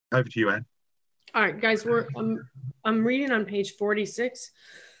Over to you, Anne. All right, guys, I'm reading on page 46.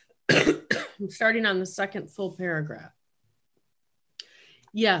 I'm starting on the second full paragraph.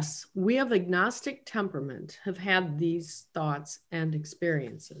 Yes, we of agnostic temperament have had these thoughts and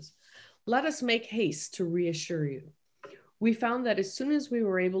experiences. Let us make haste to reassure you. We found that as soon as we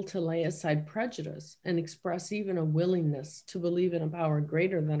were able to lay aside prejudice and express even a willingness to believe in a power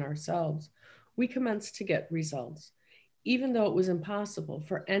greater than ourselves, we commenced to get results, even though it was impossible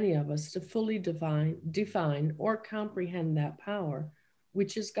for any of us to fully define or comprehend that power,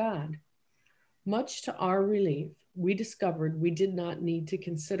 which is God. Much to our relief, we discovered we did not need to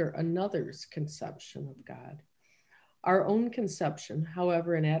consider another's conception of God. Our own conception,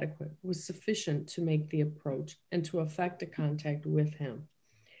 however inadequate, was sufficient to make the approach and to effect a contact with him.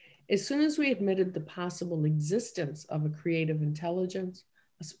 As soon as we admitted the possible existence of a creative intelligence,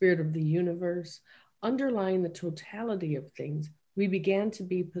 a spirit of the universe, underlying the totality of things, we began to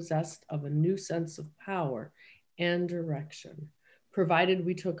be possessed of a new sense of power and direction, provided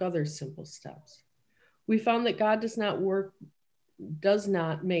we took other simple steps. We found that God does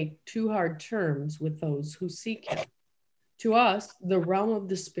not make too hard terms with those who seek him. To us, the realm of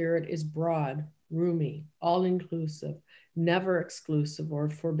the spirit is broad, roomy, all-inclusive, never exclusive or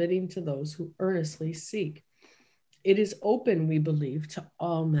forbidding to those who earnestly seek. It is open, we believe, to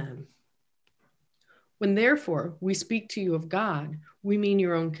all men. When therefore we speak to you of God, we mean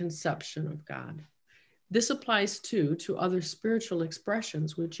your own conception of God. This applies too to other spiritual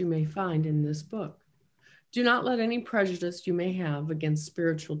expressions which you may find in this book. Do not let any prejudice you may have against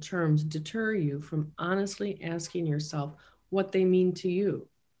spiritual terms deter you from honestly asking yourself what they mean to you.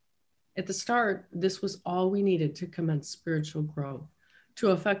 At the start, this was all we needed to commence spiritual growth,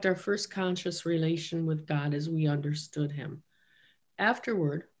 to effect our first conscious relation with God as we understood him.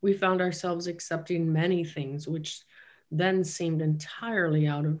 Afterward, we found ourselves accepting many things which then seemed entirely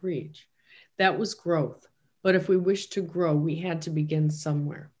out of reach. That was growth, but if we wished to grow, we had to begin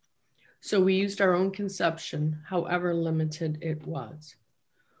somewhere. So we used our own conception, however limited it was.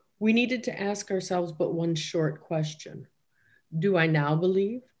 We needed to ask ourselves but one short question. Do I now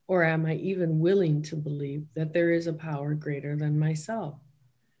believe, or am I even willing to believe that there is a power greater than myself?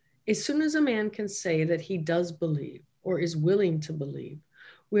 As soon as a man can say that he does believe or is willing to believe,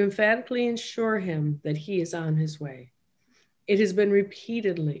 we emphatically assure him that he is on his way. It has been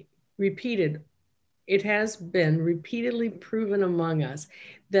repeatedly proven among us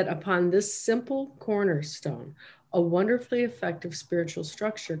that upon this simple cornerstone, a wonderfully effective spiritual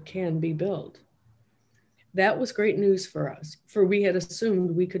structure can be built. That was great news for us, for we had assumed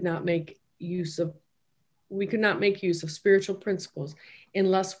we could not make use of spiritual principles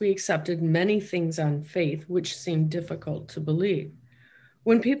unless we accepted many things on faith which seemed difficult to believe.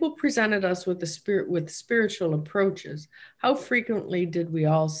 When people presented us with spiritual approaches, how frequently did we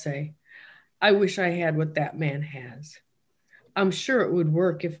all say, I wish I had what that man has. I'm sure it would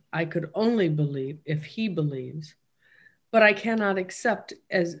work if I could only believe if he believes, but I cannot accept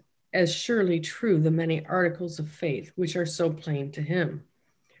as surely true the many articles of faith which are so plain to him.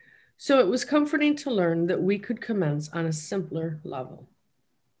 So it was comforting to learn that we could commence on a simpler level.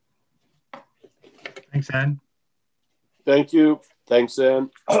 Thanks, Anne. Thank you. Thanks, Anne.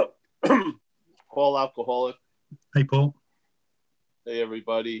 Paul Alcoholic. Hey, Paul. Hey,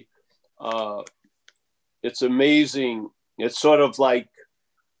 everybody. It's amazing. It's sort of like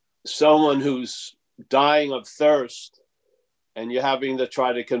someone who's dying of thirst and you're having to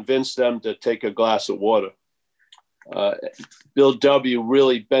try to convince them to take a glass of water. Bill W.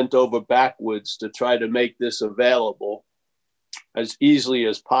 really bent over backwards to try to make this available as easily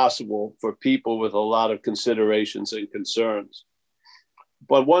as possible for people with a lot of considerations and concerns.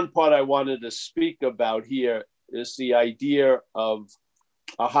 But one part I wanted to speak about here is the idea of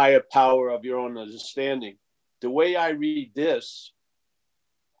a higher power of your own understanding. The way I read this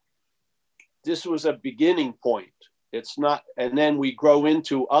was a beginning point. It's not, and then we grow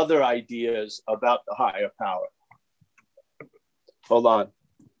into other ideas about the higher power. Hold on.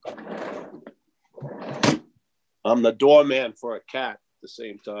 I'm the doorman for a cat at the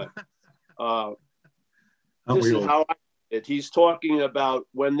same time. This is how I read it. He's talking about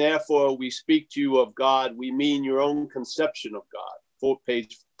when therefore we speak to you of God, we mean your own conception of God.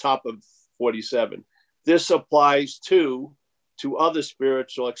 Page top of 47. This applies to other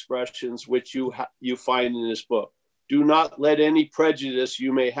spiritual expressions which you find in this book. Do not let any prejudice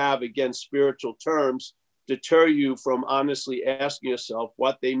you may have against spiritual terms deter you from honestly asking yourself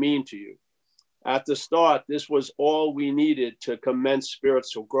what they mean to you. At the start, this was all we needed to commence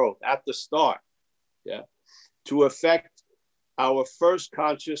spiritual growth. At the start, to affect our first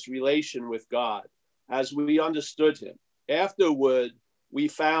conscious relation with God as we understood him. Afterward, we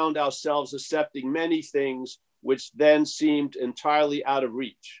found ourselves accepting many things which then seemed entirely out of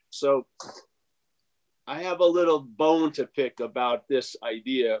reach. So I have a little bone to pick about this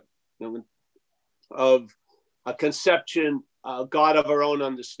idea of a conception, God of our own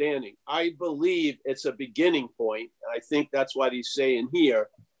understanding. I believe it's a beginning point. I think that's what he's saying here.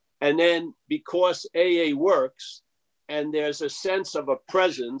 And then because AA works and there's a sense of a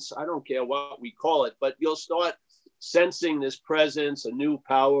presence, I don't care what we call it, but you'll start sensing this presence, a new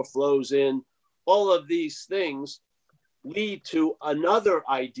power flows in. All of these things lead to another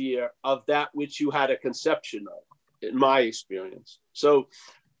idea of that which you had a conception of, in my experience. So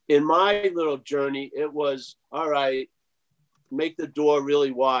in my little journey, it was, all right, make the door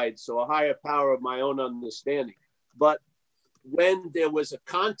really wide, so a higher power of my own understanding. But when there was a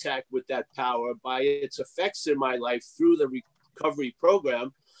contact with that power by its effects in my life through the recovery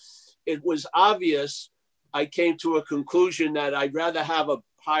program, it was obvious. I came to a conclusion that I'd rather have a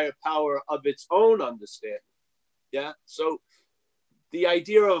higher power of its own understanding. Yeah. So the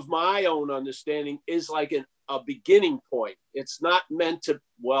idea of my own understanding is like a beginning point. It's not meant to,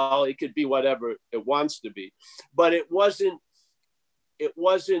 well, it could be whatever it wants to be, but it wasn't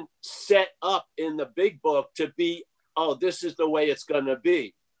set up in the big book to be, oh, this is the way it's going to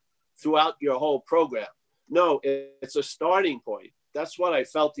be throughout your whole program. No, it's a starting point. That's what I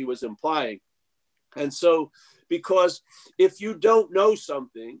felt he was implying. And so, because if you don't know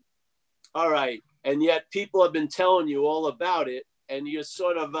something, all right, and yet people have been telling you all about it, and you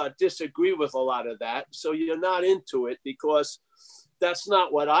sort of disagree with a lot of that, so you're not into it because that's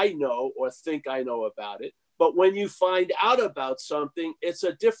not what I know or think I know about it. But when you find out about something, it's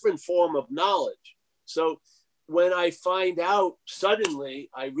a different form of knowledge. So when I find out, suddenly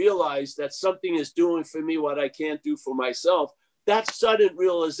I realize that something is doing for me what I can't do for myself. That sudden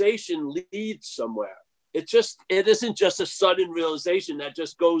realization leads somewhere. It isn't just a sudden realization that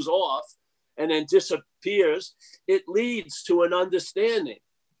just goes off and then disappears. It leads to an understanding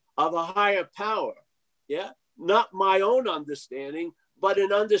of a higher power. Yeah. Not my own understanding, but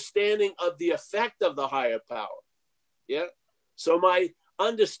an understanding of the effect of the higher power. Yeah. So my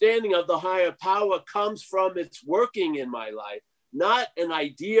understanding of the higher power comes from its working in my life, not an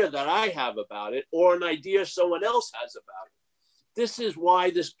idea that I have about it or an idea someone else has about it. This is why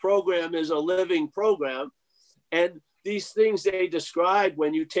this program is a living program. And these things they describe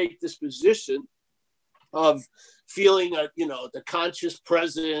when you take this position of feeling, the conscious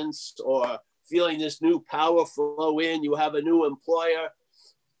presence or feeling this new power flow in, you have a new employer.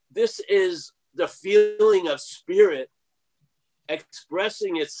 This is the feeling of spirit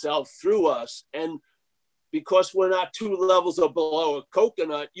expressing itself through us. And because we're not 2 levels below a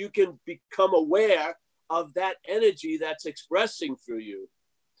coconut, you can become aware of that energy that's expressing through you.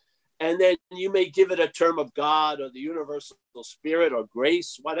 And then you may give it a term of God or the universal spirit or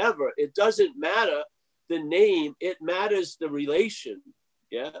grace, whatever. It doesn't matter the name, it matters the relation.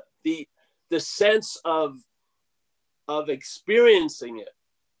 Yeah. The sense of experiencing it,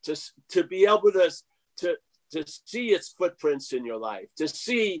 to be able to see its footprints in your life, to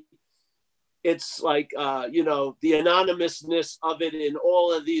see it's like, the anonymousness of it in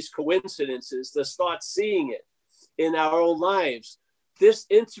all of these coincidences, to start seeing it in our own lives. This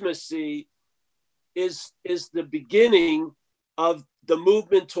intimacy is the beginning of the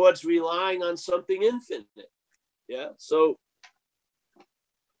movement towards relying on something infinite. Yeah. So,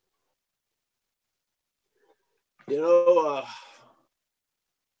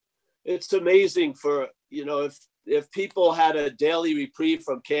 it's amazing for, if people had a daily reprieve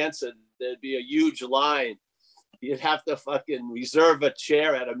from cancer, there'd be a huge line. You'd have to fucking reserve a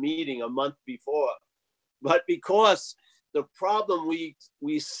chair at a meeting a month before. But because the problem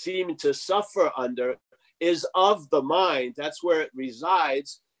we seem to suffer under is of the mind, that's where it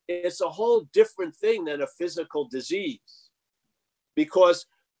resides, it's a whole different thing than a physical disease. Because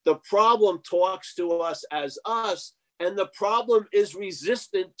the problem talks to us as us, and the problem is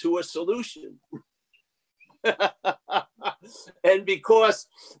resistant to a solution. And because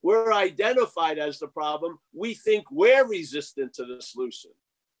we're identified as the problem, we think we're resistant to the solution.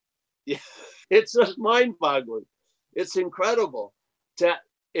 Yeah, it's just mind-boggling. It's incredible that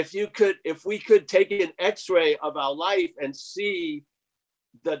if we could take an X-ray of our life and see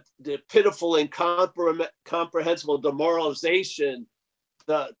the pitiful, incomprehensible demoralization,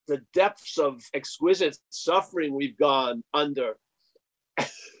 the depths of exquisite suffering we've gone under,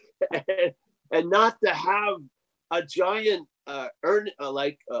 and not to have a giant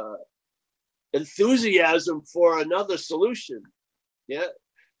enthusiasm for another solution. Yeah,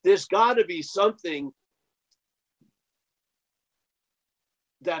 there's got to be something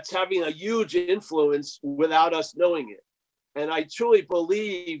that's having a huge influence without us knowing it. And I truly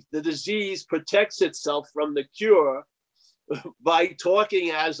believe the disease protects itself from the cure by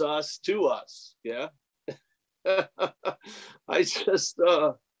talking as us to us. Yeah. I just,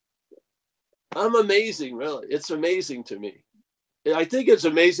 I'm amazing, really. It's amazing to me. I think it's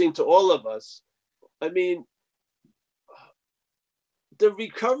amazing to all of us. I mean, the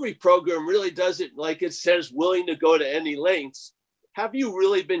recovery program really doesn't, like it says, willing to go to any lengths. Have you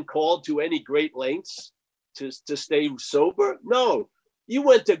really been called to any great lengths to stay sober? No, you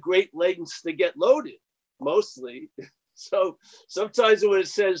went to great lengths to get loaded, mostly. So sometimes when it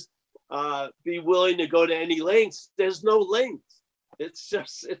says be willing to go to any lengths, there's no length. It's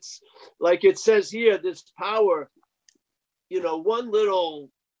like it says here, this power, you know, one little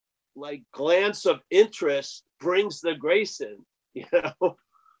like glance of interest brings the grace in, you know.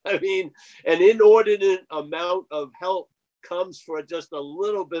 I mean, an inordinate amount of help comes for just a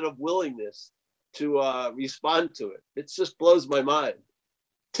little bit of willingness to respond to it. It just blows my mind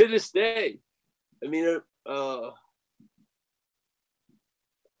to this day. I mean,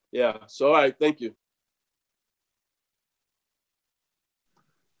 yeah. So, all right. Thank you.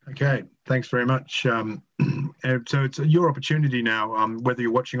 Okay. Thanks very much. So it's your opportunity now, whether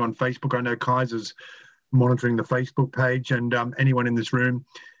you're watching on Facebook. I know Kaiser's monitoring the Facebook page, and anyone in this room,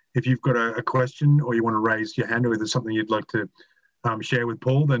 if you've got a question or you want to raise your hand, or if there's something you'd like to share with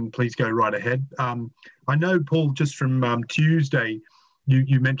Paul, then please go right ahead. I know, Paul, just from Tuesday,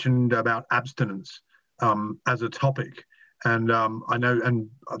 you mentioned about abstinence as a topic. And I know, and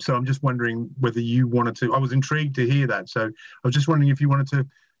so I'm just wondering whether you wanted to, I was intrigued to hear that. So I was just wondering if you wanted to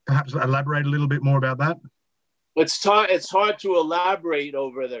perhaps elaborate a little bit more about that. It's hard to elaborate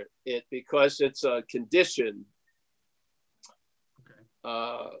over it because it's a condition.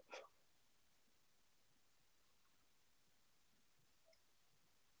 Okay.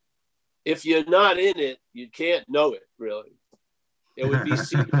 If you're not in it, you can't know it, really. It would be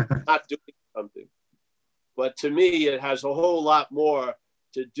seen not doing something. But to me, it has a whole lot more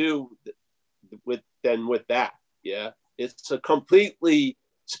to do than with that. Yeah, it's a completely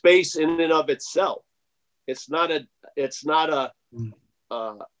space in and of itself. It's not a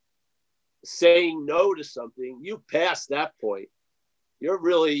saying no to something. You pass that point. You're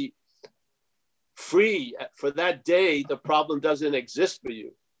really free for that day. The problem doesn't exist for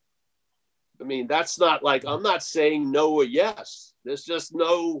you. I mean, that's not like, I'm not saying no or yes. There's just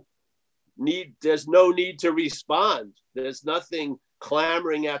no need. There's no need to respond. There's nothing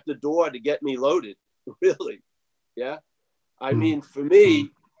clamoring at the door to get me loaded, really. Yeah. I mean, for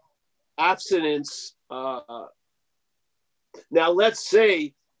me, abstinence, now let's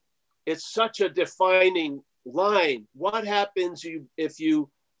say it's such a defining line. What happens if you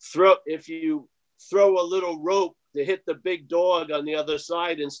throw a little rope to hit the big dog on the other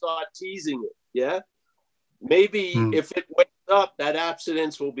side and start teasing it? Yeah. Maybe if it wakes up, that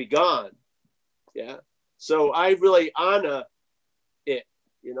abstinence will be gone. Yeah. So I really honor it.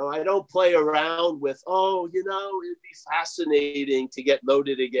 You know, I don't play around with, oh, you know, it'd be fascinating to get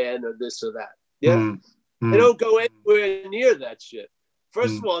loaded again or this or that. Yeah. I don't go anywhere near that shit.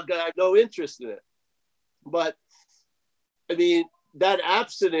 First of all, I have no interest in it. But I mean, that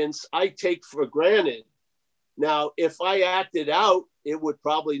abstinence I take for granted. Now, if I acted out, it would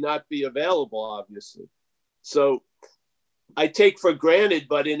probably not be available, obviously. So I take for granted,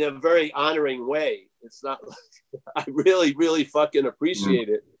 but in a very honoring way. It's not like I really, really fucking appreciate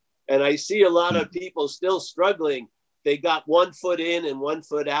it. And I see a lot of people still struggling. They got 1 foot in and 1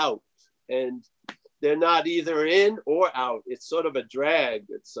 foot out, and they're not either in or out. It's sort of a drag.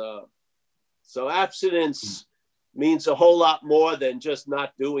 It's so abstinence means a whole lot more than just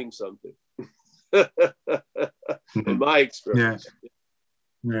not doing something. In my experience.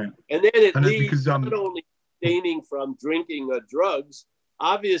 Yeah. And then it leads not only abstaining from drinking or drugs.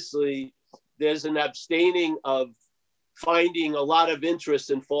 Obviously, there's an abstaining of finding a lot of interest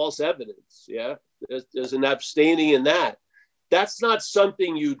in false evidence. Yeah, there's an abstaining in that. That's not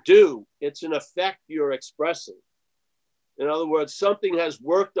something you do. It's an effect you're expressing. In other words, something has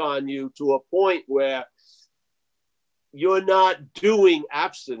worked on you to a point where you're not doing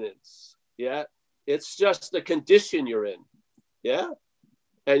abstinence. Yeah, it's just the condition you're in. Yeah,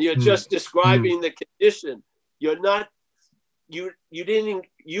 and you're just describing the condition. You're not. You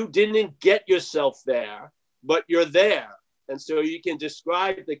didn't get yourself there, but you're there, and so you can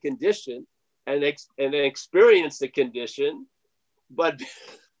describe the condition and experience the condition, but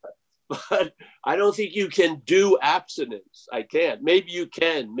I don't think you can do abstinence. I can't. Maybe you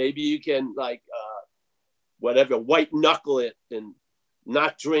can. Maybe you can like whatever, white knuckle it and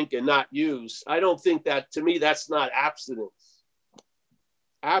not drink and not use. I don't think that, to me, that's not abstinence.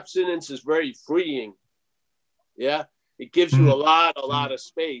 Abstinence is very freeing. Yeah. It gives you a lot of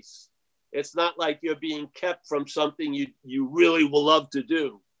space. It's not like you're being kept from something you really will love to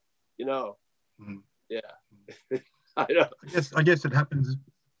do, you know. Yeah. I know. I guess it happens.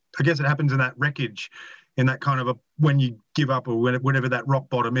 I guess it happens in that wreckage, in that kind of when you give up, or whenever that rock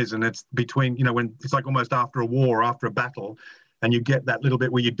bottom is, and it's between, you know, when it's like almost after a war, after a battle, and you get that little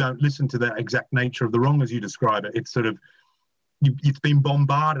bit where you don't listen to the exact nature of the wrong as you describe it. It's sort of, it's been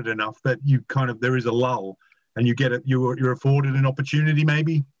bombarded enough that you kind of, there is a lull, and you get it. You're afforded an opportunity,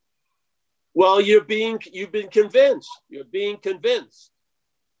 maybe. Well, you've been convinced. You're being convinced.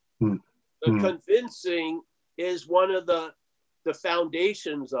 The convincing is one of the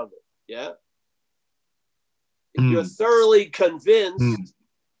foundations of it. Yeah. If you're thoroughly convinced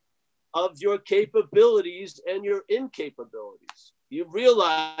of your capabilities and your incapabilities, you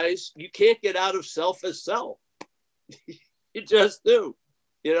realize you can't get out of self as self. You just do.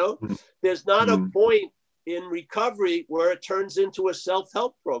 You know, there's not a point in recovery where it turns into a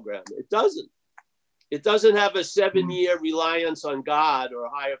self-help program. It doesn't. It doesn't have a 7-year reliance on God or a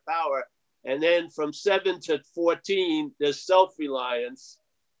higher power. And then from 7 to 14, there's self-reliance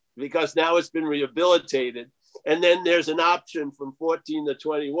because now it's been rehabilitated. And then there's an option from 14 to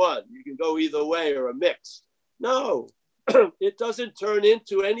 21. You can go either way or a mix. No, it doesn't turn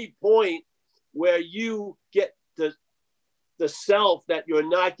into any point where you get the self that you're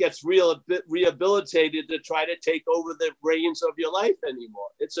not gets rehabilitated to try to take over the reins of your life anymore.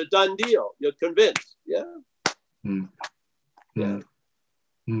 It's a done deal. You're convinced. Yeah. Yeah.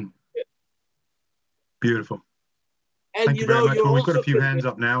 Beautiful. And Thank you very much. Well, we've got a few hands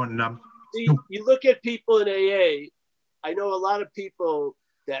up now, and see, you look at people in AA. I know a lot of people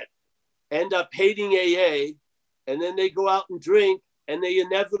that end up hating AA, and then they go out and drink, and they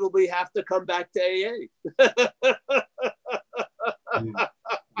inevitably have to come back to AA.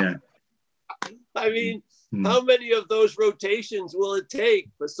 Yeah. I mean, how many of those rotations will it take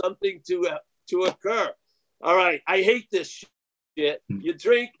for something to occur? All right, I hate this shit. You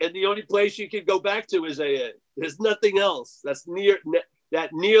drink, and the only place you can go back to is AA. There's nothing else that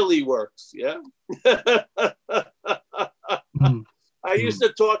nearly works. Yeah. I used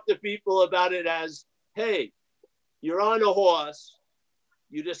to talk to people about it as, hey, you're on a horse.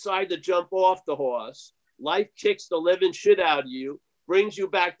 You decide to jump off the horse. Life kicks the living shit out of you, brings you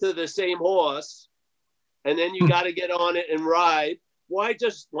back to the same horse, and then you got to get on it and ride. Why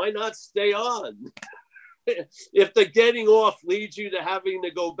not stay on? If the getting off leads you to having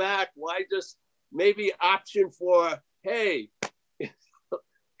to go back, why just maybe option for, hey,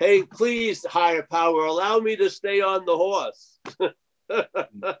 please, higher power, allow me to stay on the horse.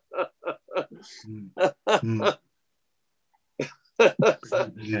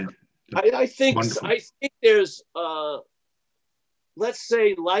 Yeah. I think there's, let's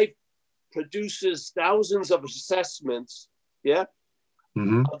say life produces thousands of assessments, yeah,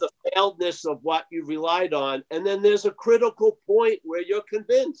 of the failedness of what you relied on. And then there's a critical point where you're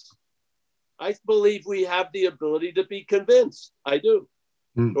convinced. I believe we have the ability to be convinced. I do.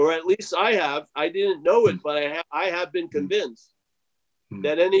 Or at least I have. I didn't know it, but I have been convinced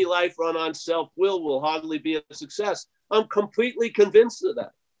that any life run on self-will hardly be a success. I'm completely convinced of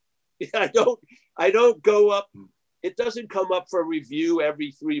that. I don't go up. It doesn't come up for review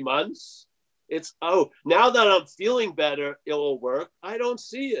every 3 months. It's, oh, now that I'm feeling better, it will work. I don't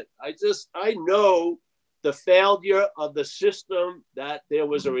see it. I know the failure of the system that there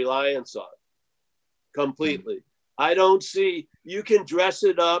was a reliance on completely. I don't see, you can dress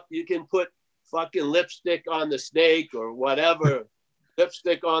it up. You can put fucking lipstick on the snake or whatever,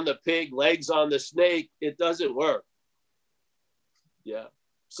 lipstick on the pig, legs on the snake. It doesn't work. Yeah.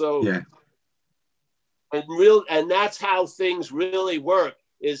 So, yeah. And that's how things really work,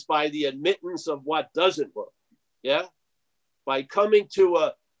 is by the admittance of what doesn't work. Yeah. By coming to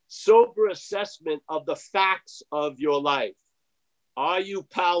a sober assessment of the facts of your life. Are you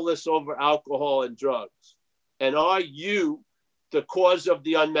powerless over alcohol and drugs? And are you the cause of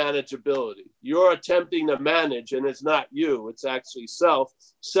the unmanageability? You're attempting to manage, and it's not you, it's actually self.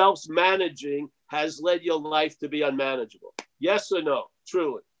 Self's managing has led your life to be unmanageable. Yes or no?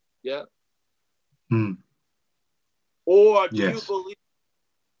 Truly. Yeah. Or do you believe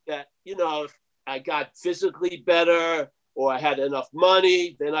that, if I got physically better or I had enough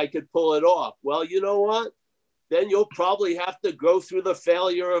money, then I could pull it off? Well, you know what? Then you'll probably have to go through the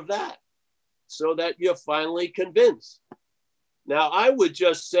failure of that so that you're finally convinced. Now, I would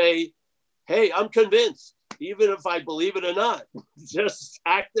just say, hey, I'm convinced, even if I believe it or not. Just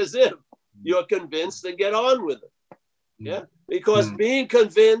act as if you're convinced and get on with it. Yeah, because being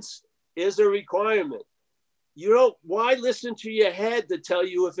convinced is a requirement. Why listen to your head to tell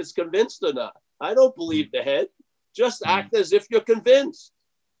you if it's convinced or not? I don't believe the head. Just act as if you're convinced.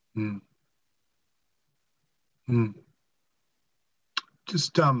 Mm. Mm.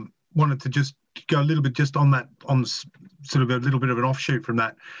 Just wanted to just go a little bit just on that, on sort of a little bit of an offshoot from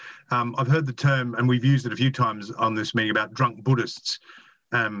that. I've heard the term, and we've used it a few times on this meeting, about drunk Buddhists.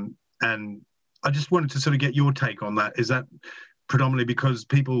 And I just wanted to sort of get your take on that. Is that predominantly because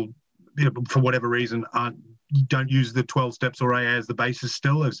people, you know, for whatever reason, don't use the 12 steps or AA as the basis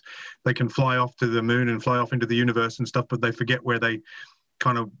still, as they can fly off to the moon and fly off into the universe and stuff, but they forget where they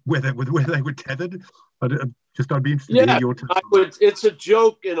kind of, where they were tethered? I'd be interested to hear your take. It's a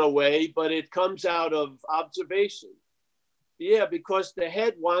joke in a way, but it comes out of observation. Yeah, because the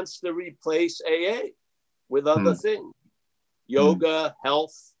head wants to replace AA with other things. Yoga,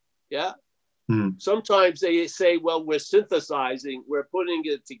 health, yeah. Sometimes they say, well, we're synthesizing, we're putting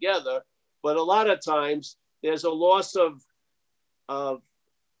it together, but a lot of times there's a loss of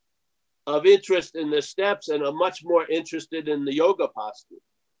interest in the steps, and are much more interested in the yoga posture.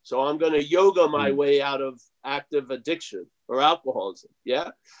 So I'm going to yoga my way out of active addiction or alcoholism,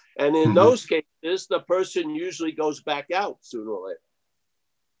 yeah? And in those cases, the person usually goes back out sooner or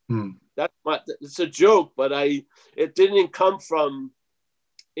later. It's a joke, but it didn't come from,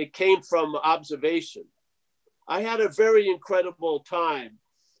 it came from observation. I had a very incredible time.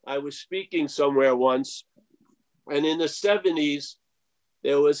 I was speaking somewhere once, and in the 70s,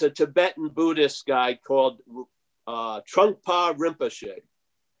 there was a Tibetan Buddhist guy called Trungpa Rinpoche.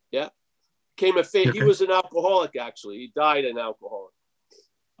 Yeah, he was an alcoholic, actually. He died an alcoholic.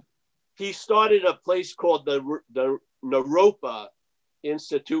 He started a place called the Naropa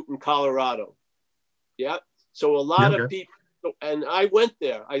Institute in Colorado. Yeah, so a lot of people, and I went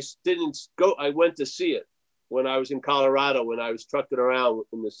there. I didn't go, I went to see it when I was in Colorado, when I was trucking around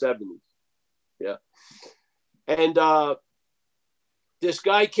in the 70s. Yeah. And this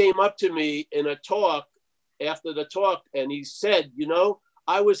guy came up to me in a talk, after the talk, and he said, you know,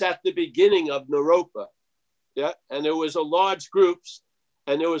 I was at the beginning of Naropa, yeah, and there was a large group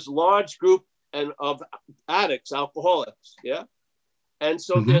of addicts, alcoholics, yeah, and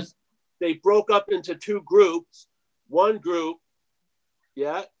so they broke up into two groups. One group,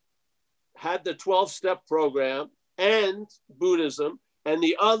 yeah, had the 12-step program and Buddhism, and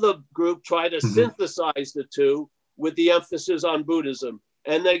the other group tried to synthesize the two with the emphasis on Buddhism.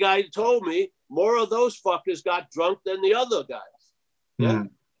 And the guy told me more of those fuckers got drunk than the other guys. Yeah.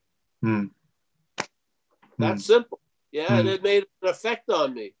 That's simple. Yeah. And it made an effect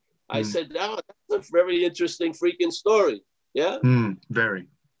on me. I said, "Now that's a very interesting freaking story." Yeah. Very.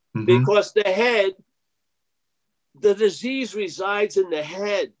 Because the head, the disease resides in the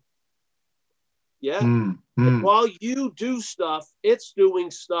head. Yeah. And while you do stuff, it's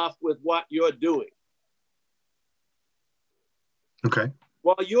doing stuff with what you're doing. Okay.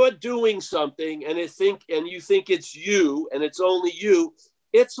 While you're doing something and you think it's you and it's only you,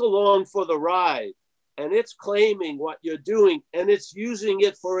 it's along for the ride, and it's claiming what you're doing, and it's using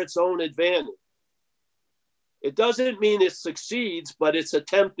it for its own advantage. It doesn't mean it succeeds, but it's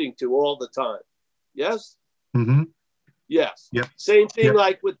attempting to all the time. Yes? Yes. Yep. Same thing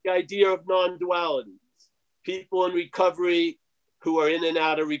like with the idea of non-duality. People in recovery who are in and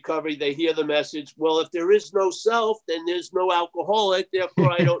out of recovery, they hear the message, well, if there is no self, then there's no alcoholic,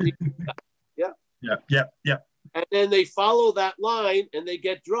 therefore I don't need to. Yeah. And then they follow that line and they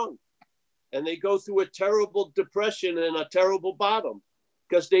get drunk. And they go through a terrible depression and a terrible bottom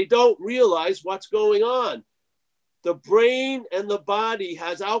because they don't realize what's going on. The brain and the body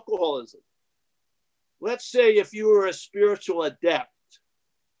has alcoholism. Let's say if you were a spiritual adept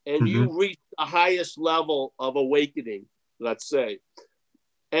and you reached the highest level of awakening, let's say,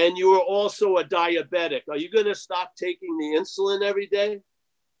 and you are also a diabetic, are you going to stop taking the insulin every day?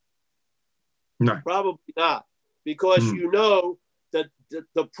 No. Probably not, because you know that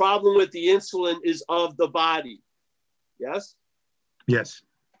the problem with the insulin is of the body. Yes? Yes.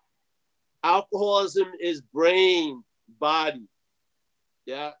 Alcoholism is brain, body.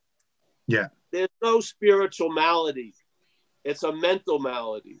 Yeah? Yeah. There's no spiritual malady. It's a mental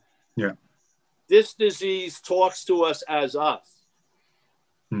malady. Yeah. This disease talks to us as us.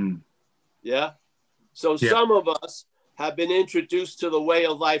 Yeah. So some of us have been introduced to the way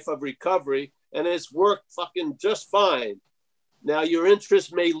of life of recovery, and it's worked fucking just fine. Now your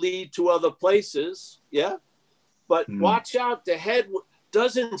interest may lead to other places. Yeah. But watch out. The head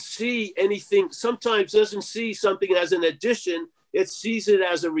doesn't see anything, sometimes doesn't see something as an addition. It sees it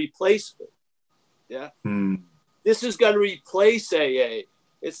as a replacement. Yeah. This is going to replace AA.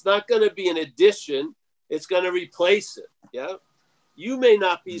 It's not going to be an addition. It's going to replace it. Yeah. You may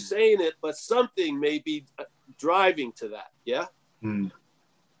not be saying it, but something may be driving to that. Yeah.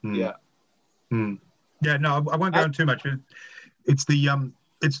 Yeah. Yeah, no, I won't go on too much. It's the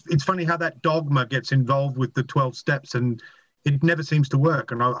it's funny how that dogma gets involved with the 12 steps, and it never seems to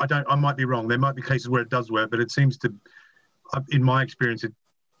work. And I might be wrong. There might be cases where it does work, but it seems to, in my experience,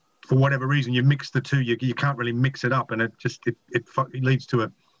 for whatever reason, you mix the two, you can't really mix it up, and it leads to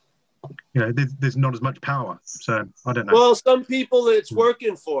a, there's not as much power. So I don't know. Well, some people it's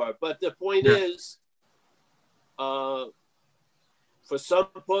working for, but the point is, for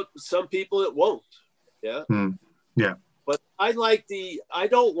some people it won't. Yeah. Yeah. But I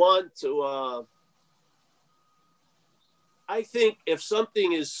don't want to, I think if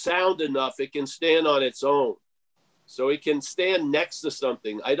something is sound enough, it can stand on its own. So it can stand next to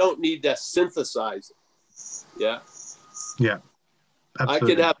something. I don't need to synthesize it. Yeah. Yeah.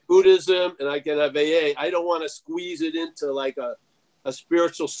 Absolutely. I can have Buddhism and I can have AA. I don't want to squeeze it into like a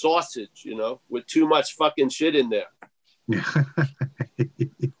spiritual sausage, with too much fucking shit in there.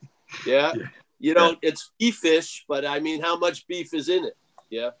 Yeah. Yeah. It's beefish, but I mean, how much beef is in it?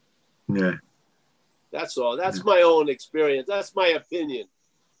 Yeah. Yeah. That's all. That's my own experience. That's my opinion.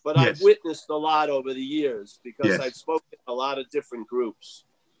 But I've witnessed a lot over the years because I've spoken to a lot of different groups.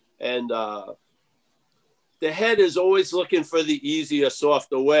 And the head is always looking for the easier,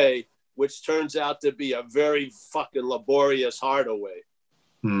 softer way, which turns out to be a very fucking laborious, harder way.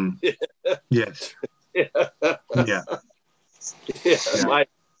 Yes. Yeah.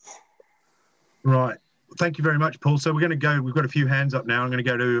 Right. Thank you very much, Paul. So we're going to go, we've got a few hands up now. I'm going to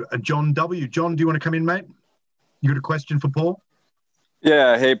go to John W. John, do you want to come in, mate? You got a question for Paul?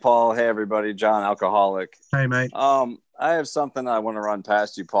 Yeah. Hey, Paul. Hey, everybody. John, alcoholic. Hey, mate. I have something I want to run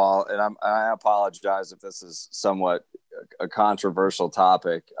past you, Paul, and I apologize if this is somewhat a controversial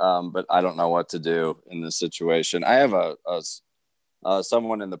topic, but I don't know what to do in this situation. I have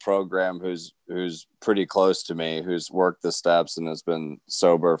someone in the program who's pretty close to me, who's worked the steps and has been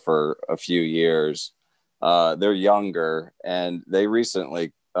sober for a few years. They're younger, and they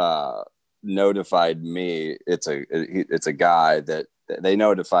recently notified me. It's a guy that they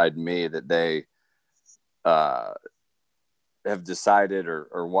notified me that they have decided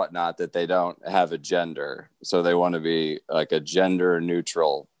or whatnot that they don't have a gender, so they want to be like a gender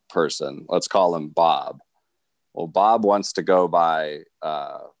neutral person. Let's call him Bob. Well, Bob wants to go by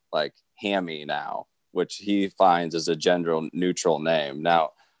like Hammy now, which he finds is a gender neutral name.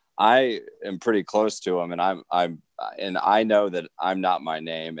 Now, I am pretty close to him, and I know that I'm not my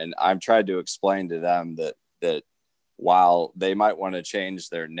name, and I've tried to explain to them that while they might want to change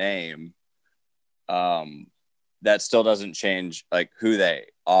their name, that still doesn't change like who they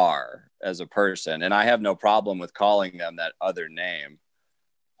are as a person. And I have no problem with calling them that other name.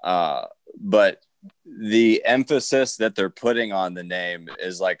 But the emphasis that they're putting on the name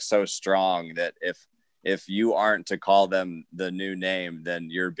is like so strong that if you aren't to call them the new name,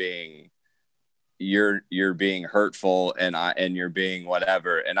 then you're being hurtful and you're being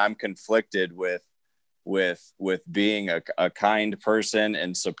whatever. And I'm conflicted with being a kind person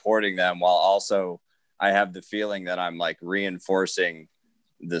and supporting them, while also I have the feeling that I'm like reinforcing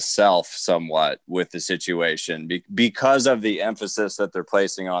the self somewhat with the situation because of the emphasis that they're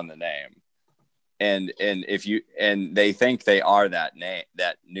placing on the name. And they think they are that name,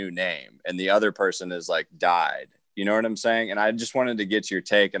 that new name, and the other person is like died. You know what I'm saying? And I just wanted to get your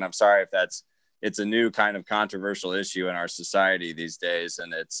take, and I'm sorry if it's a new kind of controversial issue in our society these days.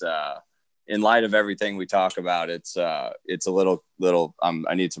 And it's, in light of everything we talk about, it's a little,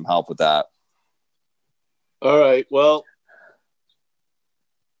 I need some help with that. All right. Well,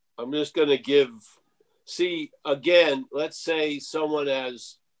 I'm just going to again, let's say someone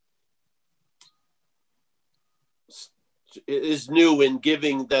is new in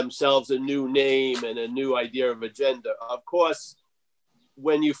giving themselves a new name and a new idea of agenda. Of course,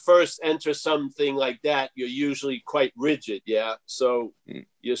 when you first enter something like that, you're usually quite rigid. Yeah. So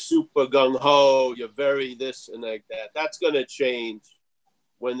you're super gung ho, you're very this and like that. That's going to change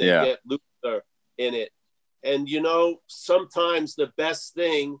when they get looser in it. And, sometimes the best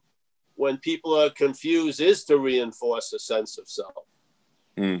thing when people are confused is to reinforce a sense of self.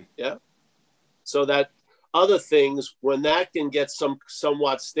 Yeah. So that other things, when that can get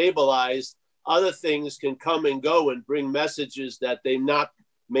somewhat stabilized, other things can come and go and bring messages that they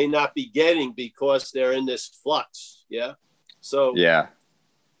may not be getting because they're in this flux. Yeah. So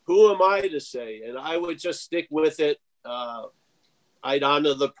who am I to say? And I would just stick with it. I'd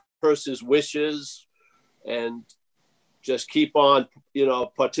honor the person's wishes and just keep on,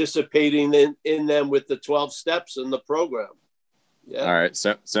 participating in them with the 12 steps in the program. Yeah. All right.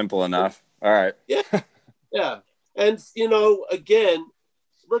 So simple enough. All right. Yeah. Yeah. And, again,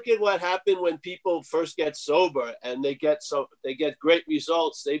 look at what happened when people first get sober and they get great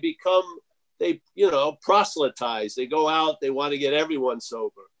results. they, proselytize. They go out, they want to get everyone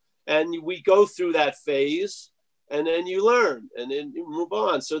sober. And we go through that phase, and then you learn, and then you move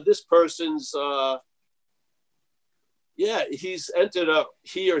on. So this person's,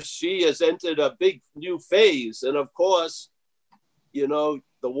 he or she has entered a big new phase. And of course, the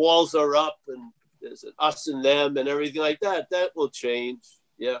walls are up, and there's an us and them and everything like that. That will change.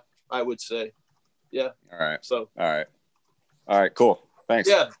 Yeah, I would say. Yeah. All right. So. All right. Cool. Thanks.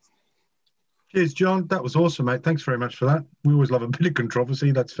 Yeah. Cheers, John. That was awesome, mate. Thanks very much for that. We always love a bit of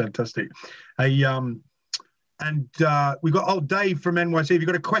controversy. That's fantastic. Hey, and we got Dave from NYC. Have you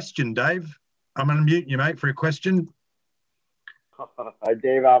got a question, Dave? I'm going to unmute you, mate, for a question.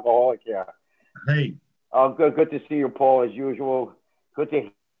 Dave, alcoholic. Yeah. Hey. Good to see you, Paul, as usual. Good to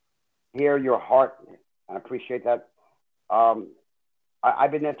hear your heart. I appreciate that.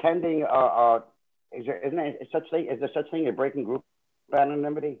 I've been attending. Is there such thing as breaking group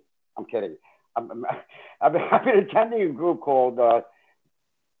anonymity? I'm kidding. I've been attending a group called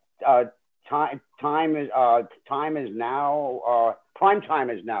Time is Now. Prime Time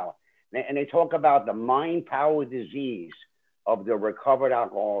is Now, and they talk about the mind power disease of the recovered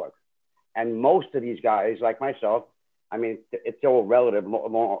alcoholic. And most of these guys, like myself, I mean, it's all relative,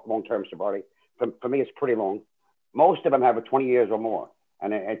 long-term sobriety. For me, it's pretty long. Most of them have 20 years or more.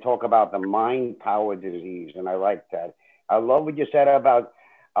 And they talk about the mind power disease. And I like that. I love what you said about,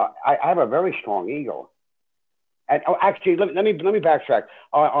 I have a very strong ego. And actually, let me backtrack.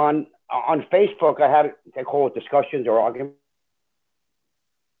 On Facebook, they call it discussions or arguments.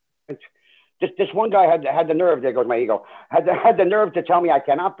 This one guy had the nerve, there goes my ego, had the nerve to tell me I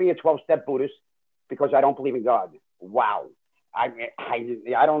cannot be a 12-step Buddhist because I don't believe in God. Wow. I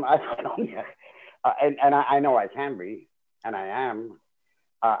don't, and I know I can be, and I am.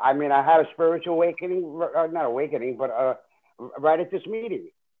 I had a spiritual awakening, not awakening, but right at this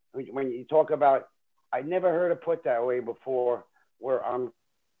meeting. When you talk about, I never heard it put that way before, where I'm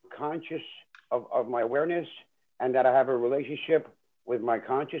conscious of my awareness and that I have a relationship with my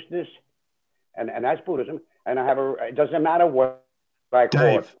consciousness. And that's Buddhism. And it doesn't matter what I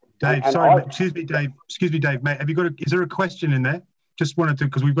call it. Dave, sorry, excuse me, Dave, mate. Is there a question in there? Just wanted to,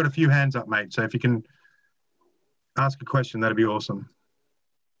 because we've got a few hands up, mate. So if you can ask a question, that'd be awesome.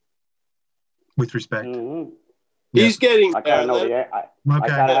 With respect. Mm-hmm. Yeah. He's getting I kind of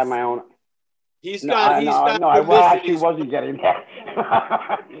have my own. I actually wasn't getting that.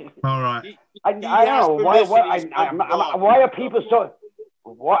 All right. I don't know. Why are people so...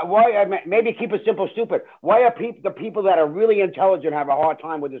 Why? Maybe keep it simple, stupid. Why are the people that are really intelligent have a hard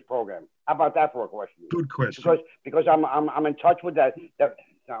time with this program? How about that for a question? Good question. Because I'm in touch with that.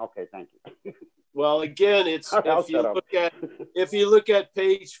 Okay, thank you. Well, again, it's if you look at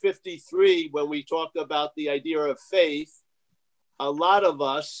page 53, when we talk about the idea of faith, a lot of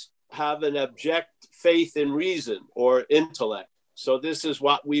us have an object faith in reason or intellect. So this is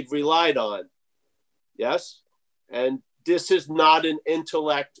what we've relied on. Yes, and this is not an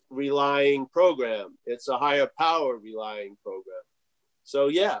intellect relying program. It's a higher power relying program. So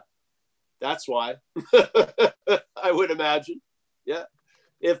yeah, that's why I would imagine. Yeah.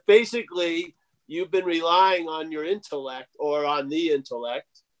 If basically you've been relying on your intellect or on the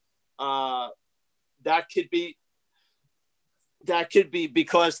intellect, that could be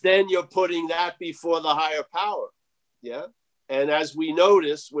because then you're putting that before the higher power. Yeah. And as we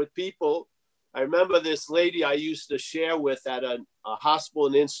notice with people, I remember this lady I used to share with at a hospital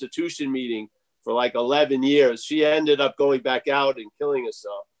and institution meeting for like 11 years. She ended up going back out and killing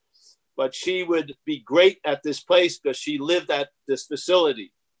herself. But she would be great at this place because she lived at this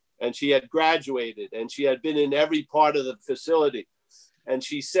facility and she had graduated and she had been in every part of the facility. And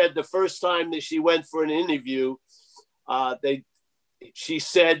she said the first time that she went for an interview, she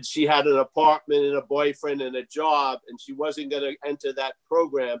said she had an apartment and a boyfriend and a job and she wasn't going to enter that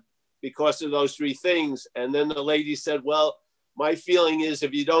program because of those three things. And then the lady said, well, my feeling is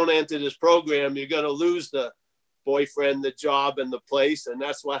if you don't enter this program, you're going to lose the boyfriend, the job, and the place. And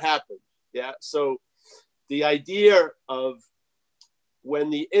that's what happened. Yeah. So the idea of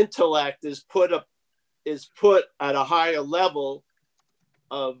when the intellect is put at a higher level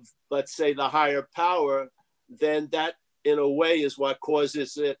of, let's say, the higher power, then that in a way is what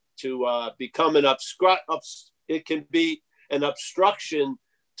causes it to become it can be an obstruction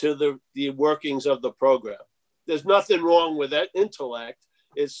to the workings of the program. There's nothing wrong with that intellect.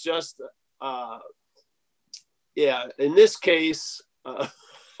 It's just, in this case,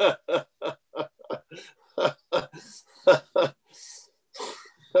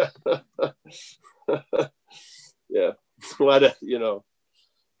 yeah,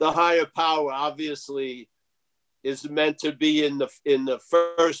 the higher power obviously is meant to be in the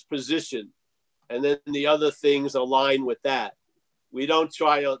first position. and then the other things align with that. We don't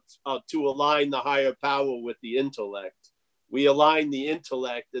try to align the higher power with the intellect. We align the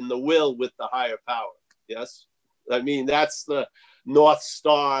intellect and the will with the higher power. Yes? I mean, that's the North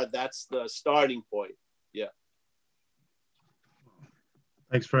Star. That's the starting point. Yeah.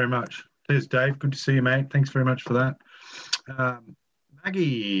 Thanks very much. Cheers, Dave. Good to see you, mate. Thanks very much for that.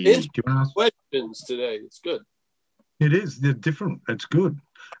 Maggie, do you want to ask questions today? It's good. It is. They're different. It's good.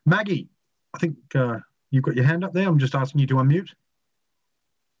 Maggie, I think you've got your hand up there. I'm just asking you to unmute.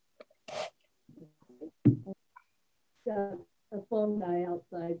 A phone guy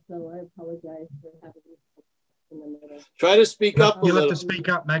outside, so I apologize for having this in the middle. Try to speak up a little. You'll have to speak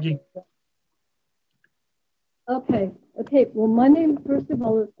up, Maggie. Okay. Well, my name, first of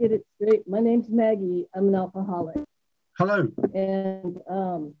all, let's get it straight. My name's Maggie. I'm an alcoholic. Hello. And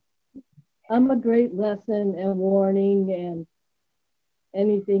I'm a great lesson and warning and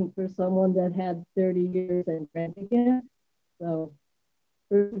anything for someone that had 30 years and drank again. So,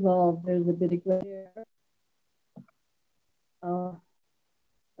 first of all, there's a bit of gray hair.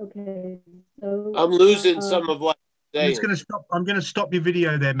 Okay, so I'm losing some of what you're saying. I'm going to stop your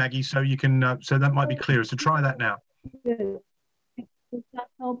video there, Maggie, so you can. So that might be clearer. So try that now. Good. Does that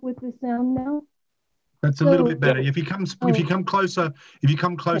help with the sound now? That's a little bit better. If you come closer,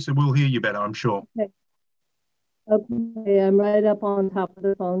 we'll hear you better, I'm sure. Okay, I'm right up on top of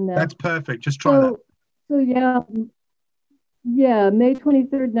the phone now. That's perfect. Just try that. So yeah, May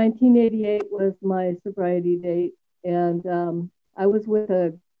 23rd, 1988 was my sobriety date. And I was with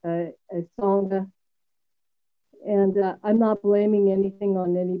a Sangha, and I'm not blaming anything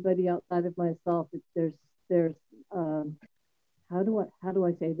on anybody outside of myself. There's how do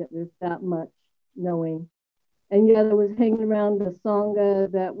I say that there's that much knowing, and yet I was hanging around the Sangha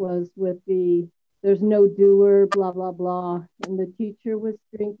that was with there's no doer, blah blah blah, and the teacher was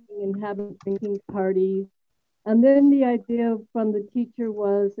drinking and having drinking parties. And then the idea from the teacher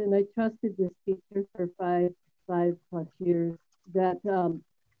was, and I trusted this teacher for 5+ years, that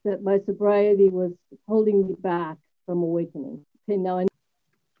that my sobriety was holding me back from awakening. Okay, now I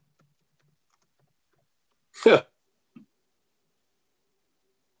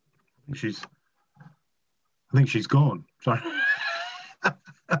think she's gone. Sorry.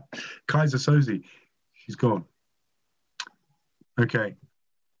 Kaiser Soze, she's gone. Okay.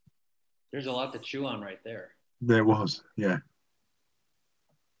 There's a lot to chew on right there. There was, yeah.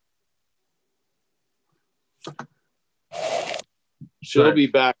 She'll be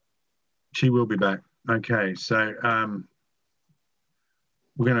back. She will be back. Okay, so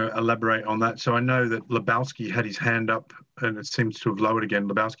we're going to elaborate on that. So I know that Lebowski had his hand up and it seems to have lowered again.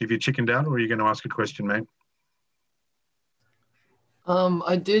 Lebowski, have you chickened out or are you going to ask a question, mate?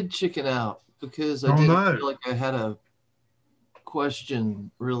 I did chicken out because I didn't feel like I had a question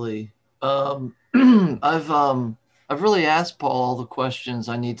really. I've really asked Paul all the questions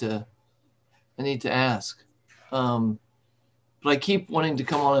I need to ask. But I keep wanting to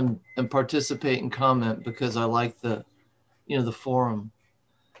come on and participate and comment because I like the forum.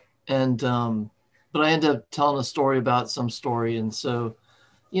 And, but I end up telling a story about some story. And so,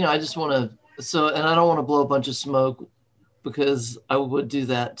 I just want to, and I don't want to blow a bunch of smoke because I would do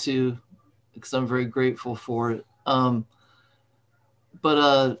that too, because I'm very grateful for it.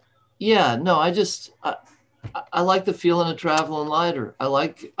 Yeah, no, I like the feeling of traveling lighter. I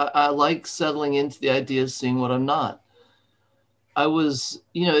like settling into the idea of seeing what I'm not. I was,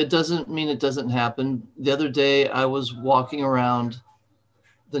 it doesn't mean it doesn't happen. The other day I was walking around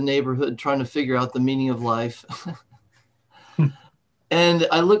the neighborhood trying to figure out the meaning of life. And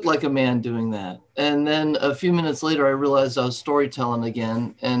I looked like a man doing that. And then a few minutes later, I realized I was storytelling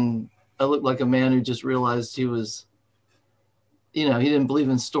again. And I looked like a man who just realized he was, he didn't believe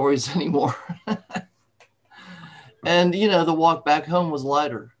in stories anymore. And, the walk back home was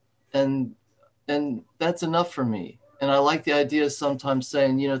lighter. And that's enough for me. And I like the idea of sometimes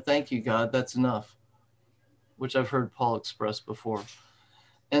saying, thank you, God, that's enough, which I've heard Paul express before.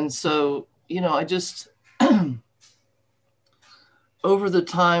 And so, I just, over the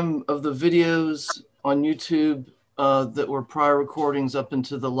time of the videos on YouTube that were prior recordings up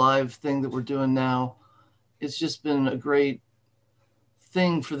into the live thing that we're doing now, it's just been a great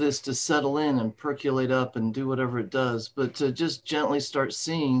thing for this to settle in and percolate up and do whatever it does. But to just gently start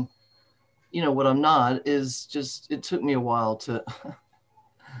seeing, what I'm not is just, it took me a while to,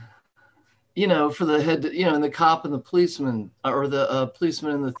 for the head, and the cop and the policeman or the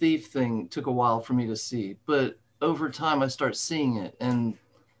policeman and the thief thing took a while for me to see. But over time, I start seeing it. And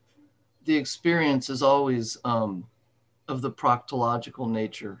the experience is always of the proctological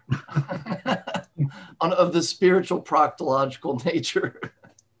nature, of the spiritual proctological nature.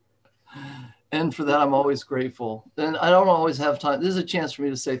 And for that, I'm always grateful. And I don't always have time. This is a chance for me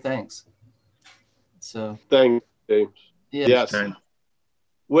to say thanks. So thanks, James. Yeah. Yes.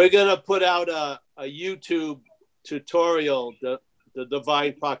 We're going to put out a YouTube tutorial, the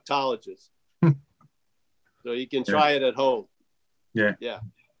Divine Proctologist. So you can try it at home. Yeah. Yeah.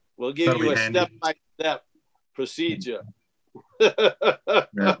 We'll give That'll you a be handy. step-by-step procedure.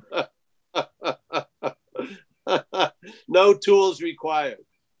 Yeah. No tools required.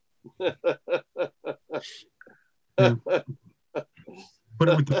 Put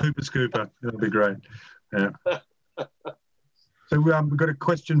it with the pooper scooper. That'll be great. Yeah. So we've got a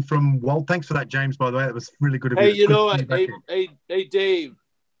question from Walt. Thanks for that, James, by the way. That was really good of you. Hey, you know what? Hey, Dave.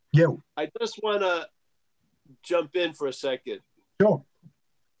 Yeah. I just want to jump in for a second. Sure.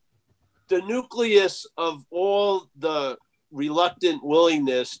 The nucleus of all the reluctant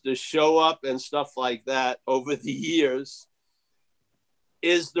willingness to show up and stuff like that over the years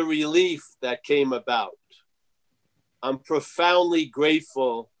is the relief that came about. I'm profoundly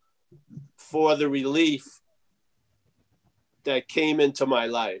grateful for the relief that came into my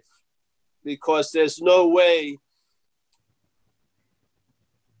life, because there's no way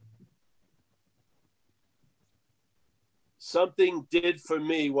something did for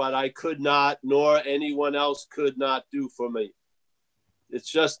me what I could not, nor anyone else could not do for me. It's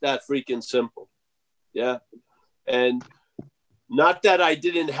just that freaking simple. Yeah. And not that I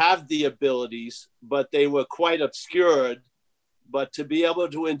didn't have the abilities, but they were quite obscured. But to be able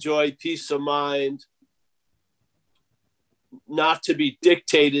to enjoy peace of mind, not to be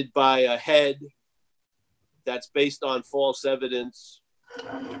dictated by a head that's based on false evidence,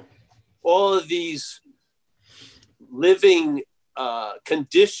 all of these living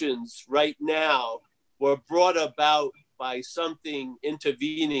conditions right now were brought about by something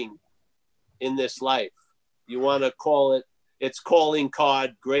intervening in this life. You want to call it, it's calling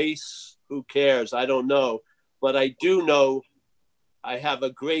card, grace, who cares? I don't know. But I do know I have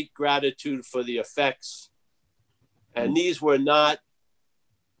a great gratitude for the effects. And these were not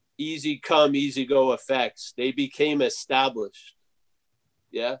easy come, easy go effects. They became established.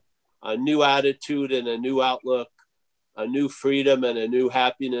 Yeah. A new attitude and a new outlook, a new freedom and a new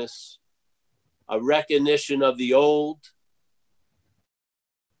happiness, a recognition of the old.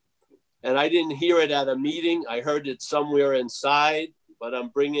 And I didn't hear it at a meeting. I heard it somewhere inside, but I'm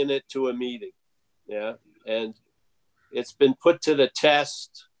bringing it to a meeting. Yeah. And it's been put to the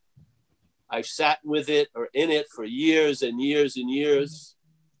test. I've sat with it or in it for years and years and years.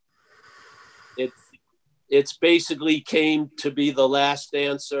 It's basically came to be the last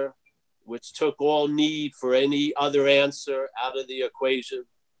answer, which took all need for any other answer out of the equation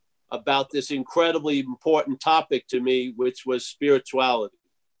about this incredibly important topic to me, which was spirituality.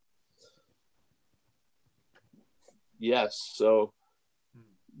 Yes, so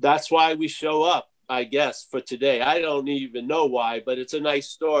that's why we show up, I guess, for today. I don't even know why, but it's a nice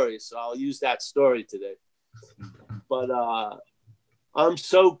story, so I'll use that story today. But I'm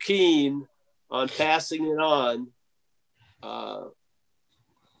so keen on passing it on,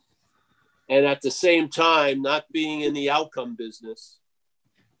 and at the same time, not being in the outcome business.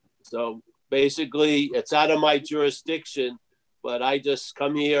 So basically, it's out of my jurisdiction, but I just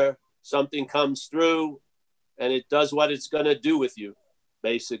come here, something comes through, and it does what it's going to do with you,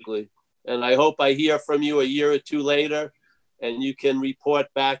 basically. And I hope I hear from you a year or two later, and you can report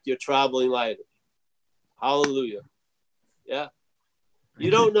back your traveling lighter. Hallelujah. Yeah.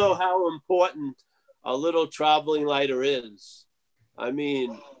 You don't know how important a little traveling lighter is. I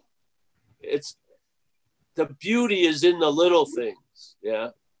mean, it's the beauty is in the little things. Yeah.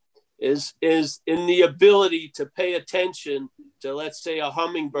 Is in the ability to pay attention to, let's say, a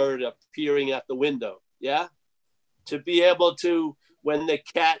hummingbird appearing at the window. Yeah. To be able to, when the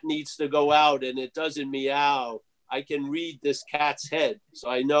cat needs to go out and it doesn't meow, I can read this cat's head. So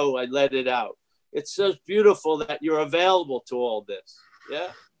I know I let it out. It's so beautiful that you're available to all this.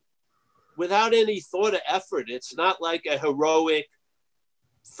 Yeah. Without any thought of effort. It's not like a heroic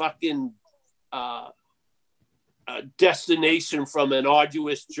fucking destination from an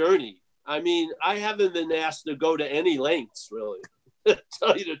arduous journey. I mean, I haven't been asked to go to any lengths, really, to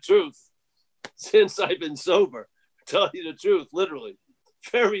tell you the truth, since I've been sober. Tell you the truth, literally,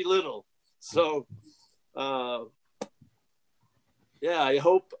 very little. So, yeah, I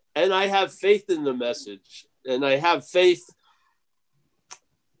hope, and I have faith in the message, and I have faith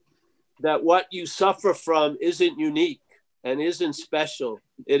that what you suffer from isn't unique and isn't special.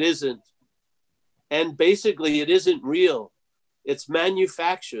 It isn't. And basically, it isn't real. It's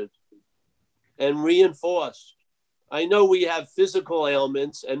manufactured and reinforced. I know we have physical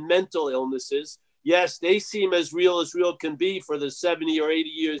ailments and mental illnesses, Yes, they seem as real can be for the 70 or 80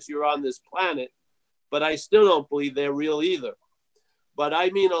 years you're on this planet, but I still don't believe they're real either. But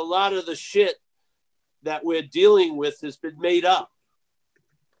I mean, a lot of the shit that we're dealing with has been made up.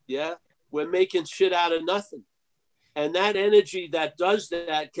 Yeah, we're making shit out of nothing. And that energy that does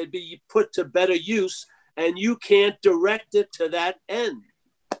that can be put to better use, and you can't direct it to that end.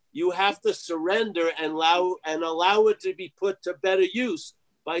 You have to surrender and allow it to be put to better use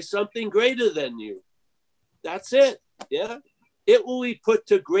by something greater than you. That's it. Yeah. It will be put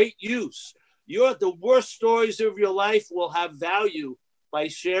to great use. The worst stories of your life will have value by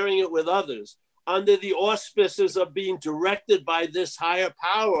sharing it with others under the auspices of being directed by this higher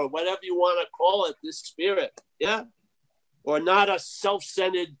power, whatever you want to call it, this spirit. Yeah. Or not a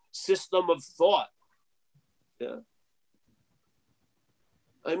self-centered system of thought. Yeah.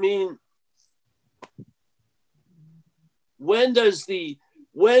 I mean, what's the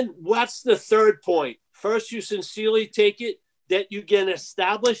third point? First, you sincerely take it, that you get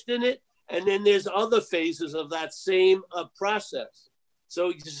established in it, and then there's other phases of that same process. So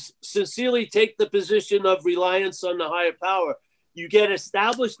you sincerely take the position of reliance on the higher power. You get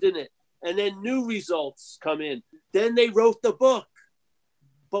established in it, and then new results come in. Then they wrote the book.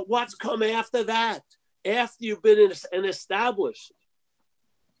 But what's come after that? After you've been established,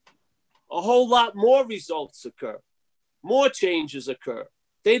 a whole lot more results occur. More changes occur.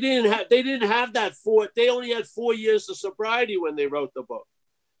 They didn't have that they only had 4 years of sobriety when they wrote the book.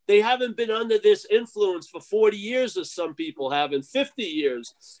 They haven't been under this influence for 40 years as some people have, in 50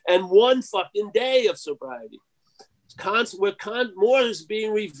 years, and 1 fucking day of sobriety. More is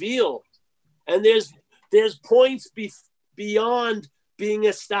being revealed. And there's points beyond being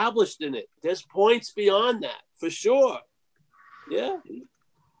established in it. There's points beyond that, for sure. Yeah.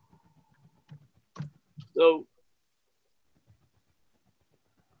 So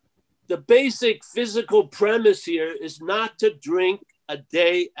the basic physical premise here is not to drink a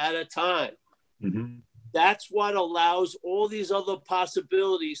day at a time. Mm-hmm. That's what allows all these other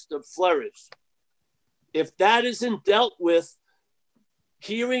possibilities to flourish. If that isn't dealt with,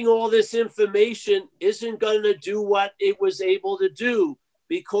 hearing all this information isn't going to do what it was able to do,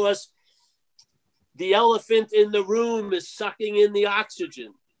 because the elephant in the room is sucking in the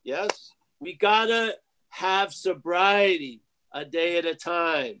oxygen. Yes, we gotta have sobriety a day at a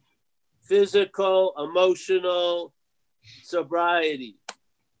time. Physical, emotional sobriety.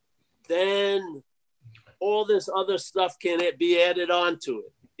 Then all this other stuff can be added onto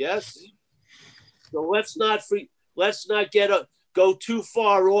it. Yes. So let's not go too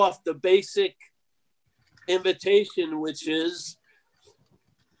far off the basic invitation, which is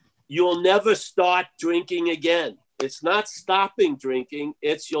you'll never start drinking again. It's not stopping drinking,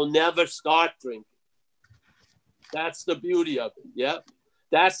 it's you'll never start drinking. That's the beauty of it. Yeah.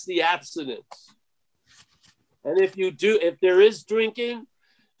 That's the abstinence. And if there is drinking,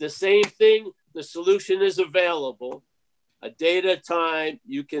 the same thing, the solution is available. A day at a time,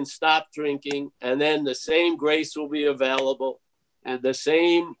 you can stop drinking, and then the same grace will be available, and the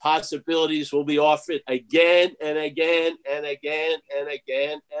same possibilities will be offered again and again and again and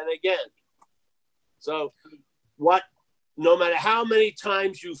again and again. So no matter how many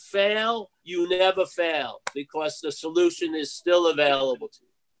times you fail, you never fail, because the solution is still available to you.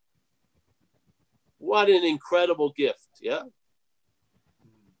 What an incredible gift, yeah?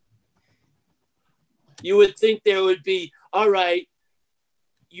 You would think there would be, all right,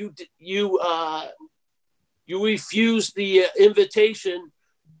 you refuse the invitation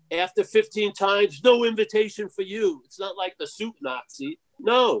after 15 times, no invitation for you. It's not like the soup Nazi.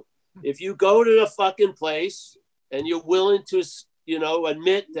 No, if you go to the fucking place and you're willing to,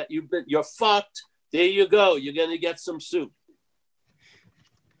 admit that you're fucked, there you go. You're going to get some soup.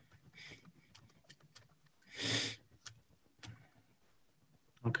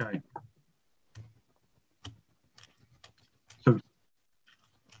 Okay. So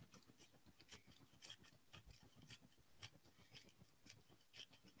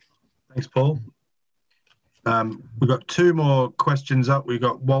thanks, Paul. We've got 2 more questions up. We've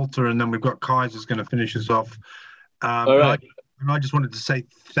got Walter, and then we've got Kaiser's going to finish us off. All right. I just wanted to say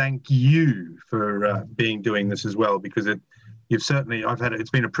thank you for doing this as well, because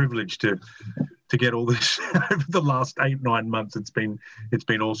it's been a privilege to get all this over the last 8-9 months. It's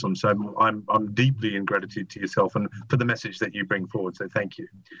been awesome. So I'm deeply in gratitude to yourself and for the message that you bring forward. So thank you.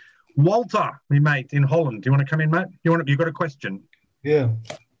 Walter, my mate in Holland. Do you want to come in, mate? You got a question? Yeah,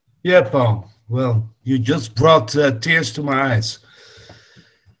 Paul. Well, you just brought tears to my eyes.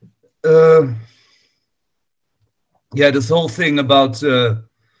 This whole thing about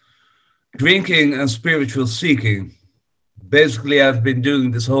drinking and spiritual seeking. Basically, I've been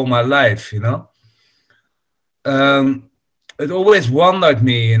doing this all my life, it always wondered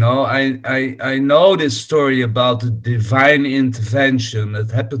me, you know. I know this story about the divine intervention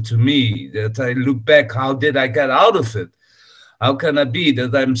that happened to me, that I look back, how did I get out of it? How can it be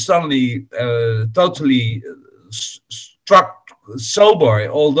that I'm suddenly totally struck sober,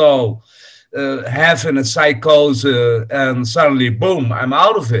 although having a psychosis, and suddenly, boom, I'm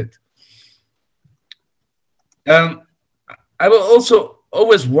out of it. I was also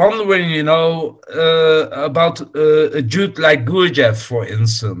always wondering, you know, about a dude like Gurdjieff, for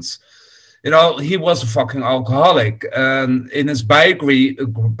instance. You know, he was a fucking alcoholic, and in his biography,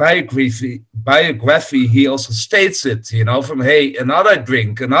 he also states it, you know, from, hey, another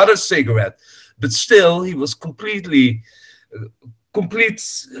drink, another cigarette, but still he was complete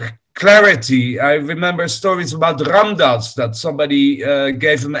clarity. I remember stories about Ramdas, that somebody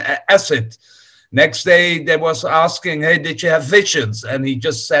gave him acid. Next day they was asking, hey, did you have visions? And he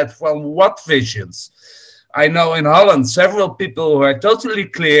just said, from what visions? I know in Holland several people who are totally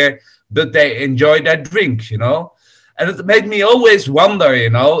clear, but they enjoy that drink, you know. And it made me always wonder, you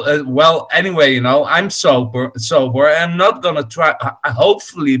know, well, anyway, you know, I'm sober. I'm not going to try,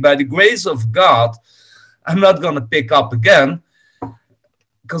 hopefully, by the grace of God, I'm not going to pick up again,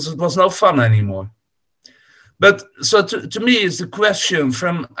 because it was no fun anymore. But so to me, it's the question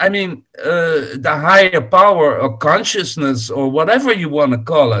from, I mean, the higher power or consciousness or whatever you want to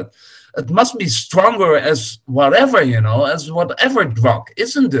call it, it must be stronger as whatever, you know, as whatever drug,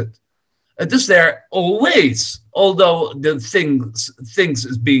 isn't it? It is there always, although the things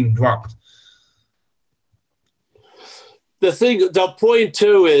is being drugged. The point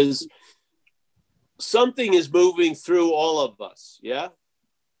too is something is moving through all of us, yeah?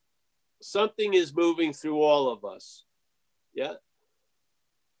 Something is moving through all of us, yeah?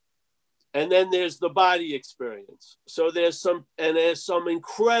 And then there's the body experience. So there's some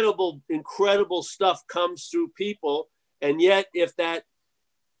incredible stuff comes through people. And yet if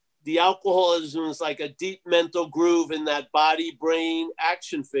the alcoholism is like a deep mental groove in that body, brain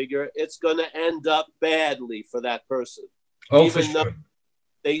action figure, it's going to end up badly for that person. Oh, even for sure. though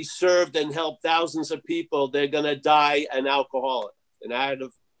they served and helped thousands of people, they're going to die an alcoholic, an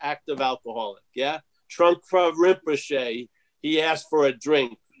active alcoholic, yeah? Trungpa Rinpoche, he asked for a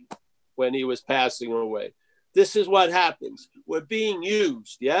drink when he was passing away. This is what happens. We're being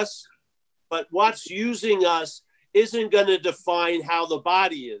used, yes? But what's using us isn't going to define how the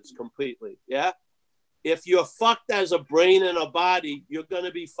body is completely, yeah? If you're fucked as a brain and a body, you're going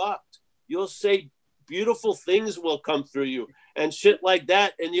to be fucked. You'll say beautiful things will come through you and shit like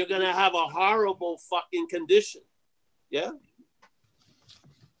that, and you're going to have a horrible fucking condition, yeah?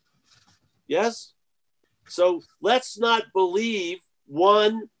 Yes? So let's not believe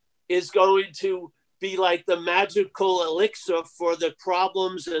one is going to be like the magical elixir for the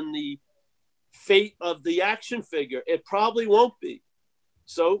problems and the fate of the action figure. It probably won't be.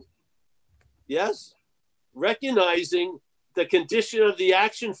 So, yes, recognizing the condition of the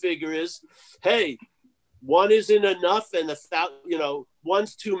action figure is, hey, one isn't enough, and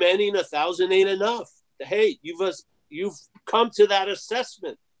one's too many, and 1,000 ain't enough. Hey, you've come to that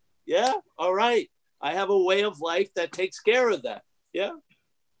assessment. Yeah, all right. I have a way of life that takes care of that. Yeah.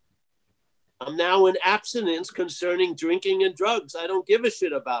 I'm now in abstinence concerning drinking and drugs. I don't give a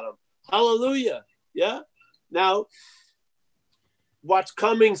shit about them. Hallelujah. Yeah. Now, what's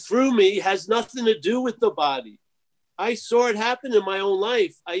coming through me has nothing to do with the body. I saw it happen in my own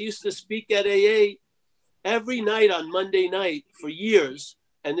life. I used to speak at AA every night on Monday night for years,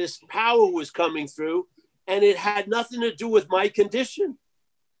 and this power was coming through, and it had nothing to do with my condition.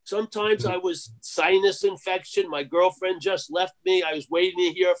 Sometimes I was sinus infection. My girlfriend just left me. I was waiting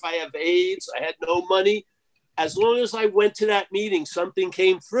to hear if I have AIDS. I had no money. As long as I went to that meeting, something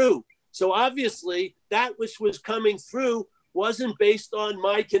came through. So obviously that which was coming through wasn't based on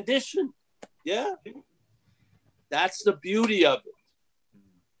my condition. Yeah. That's the beauty of it.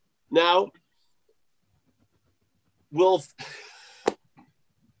 Now,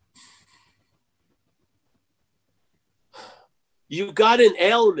 you got an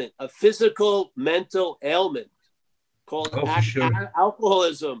ailment, a physical, mental ailment called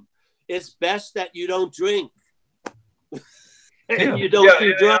alcoholism. It's best that you don't drink. And you don't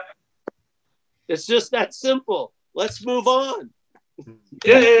do drugs. It's just that simple. Let's move on.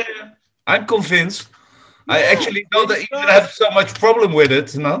 Yeah. I'm convinced. Yeah, I actually know that you have so much problem with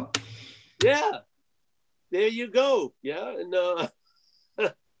it, no? Yeah. There you go. Yeah. And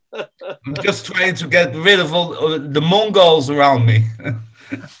I'm just trying to get rid of all the Mongols around me.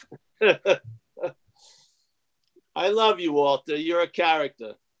 I love you, Walter. You're a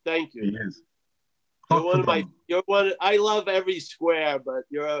character. Thank you. He is. You're one of my. I love every square, but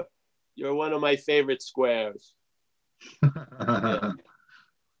you're You're one of my favorite squares. Yeah.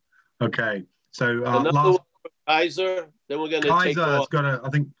 Okay. So another last one, Kaiser. Then we're going to take Kaiser's off. got a. I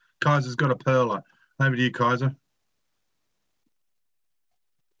think Kaiser's got a perler. Over to you, Kaiser.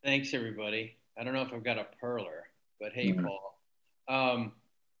 Thanks, everybody. I don't know if I've got a perler, but hey, Paul.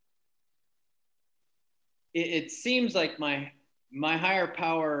 It seems like my higher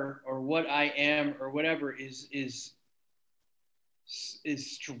power, or what I am, or whatever, is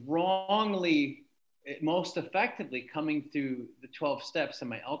strongly, most effectively coming through the 12 steps of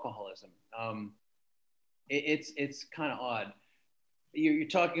my alcoholism. It's kind of odd. You're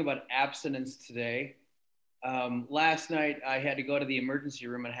talking about abstinence today. Last night I had to go to the emergency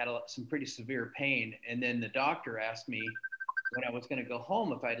room and had some pretty severe pain. And then the doctor asked me when I was going to go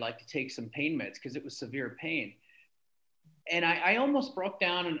home if I'd like to take some pain meds because it was severe pain. And I almost broke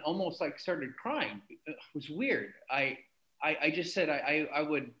down and almost like started crying. It was weird. I just said I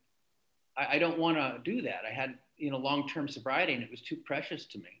don't want to do that. I had, long-term sobriety and it was too precious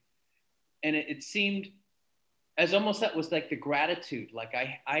to me. And it seemed as almost that was like the gratitude, like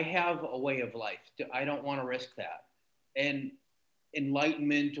I have a way of life. I don't want to risk that. And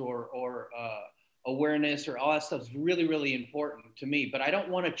enlightenment or awareness or all that stuff is really, really important to me. But I don't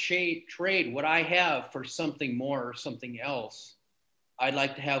want to trade what I have for something more or something else. I'd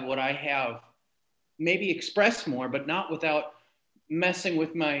like to have what I have, maybe express more, but not without messing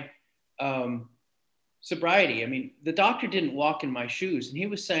with my sobriety. I mean, the doctor didn't walk in my shoes and he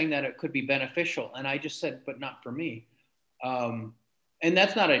was saying that it could be beneficial. And I just said, but not for me. And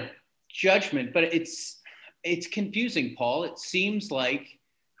that's not a judgment, but it's confusing, Paul. It seems like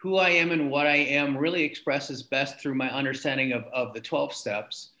who I am and what I am really expresses best through my understanding of the 12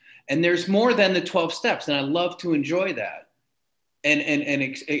 steps. And there's more than the 12 steps. And I love to enjoy that and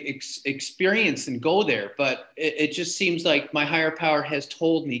experience and go there. But it just seems like my higher power has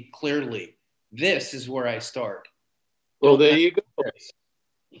told me clearly, this is where I start. Well, there you go.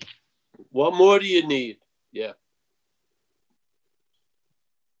 What more do you need? Yeah.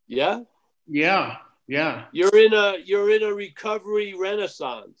 Yeah? Yeah. Yeah. You're in a recovery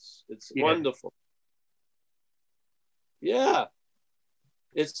renaissance. It's wonderful. Yeah.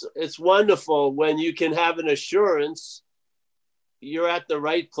 It's wonderful when you can have an assurance you're at the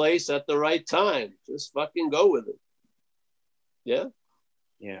right place at the right time. Just fucking go with it. Yeah?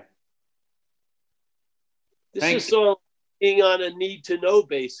 Yeah. This is all being on a need-to-know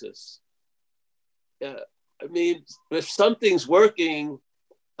basis. Yeah, I mean, if something's working,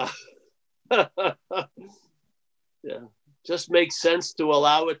 yeah, just makes sense to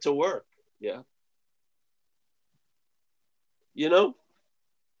allow it to work. Yeah. Yeah.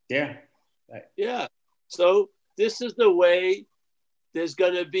 Right. Yeah. So this is the way there's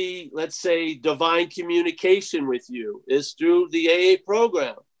going to be, let's say, divine communication with you is through the AA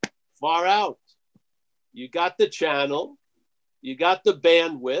program. Far out. You got the channel, you got the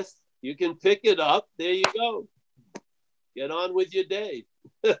bandwidth, you can pick it up. There you go. Get on with your day.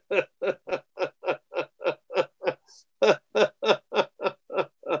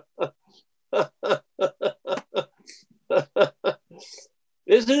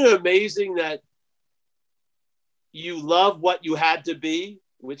 Isn't it amazing that you love what you had to be,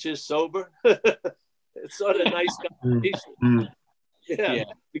 which is sober? It's sort of nice conversation. Yeah,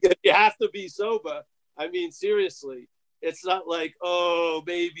 because you have to be sober. I mean, seriously, it's not like, oh,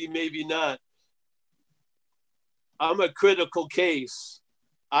 maybe not. I'm a critical case.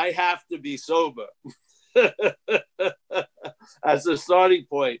 I have to be sober as a starting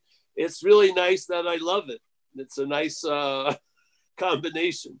point. It's really nice that I love it. It's a nice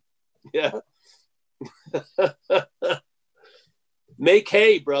combination. Yeah. Make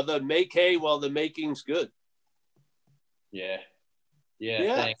hay, brother. Make hay while the making's good. Yeah.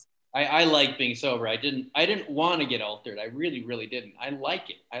 Thanks. I like being sober. I didn't want to get altered. I really, really didn't. I like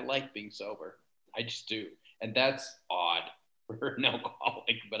it. I like being sober. I just do. And that's odd for an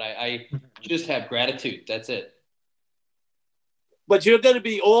alcoholic, but I just have gratitude. That's it. But you're going to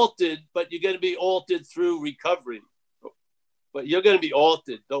be altered, through recovery. But you're going to be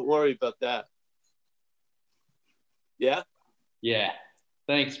altered. Don't worry about that. Yeah? Yeah.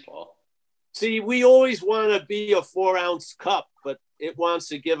 Thanks, Paul. See, we always want to be a 4-ounce cup, but it wants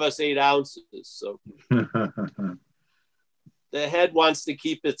to give us 8 ounces. So the head wants to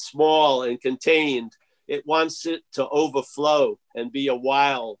keep it small and contained. It wants it to overflow and be a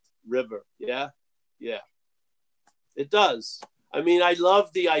wild river. Yeah. Yeah. It does. I mean, I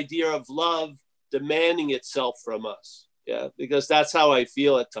love the idea of love demanding itself from us. Yeah. Because that's how I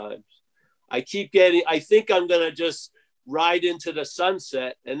feel at times. I think I'm going to just ride into the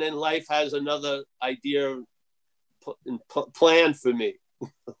sunset and then life has another idea plan for me.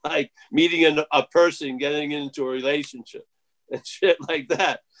 like meeting a person, getting into a relationship and shit like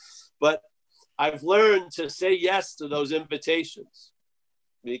that. But I've learned to say yes to those invitations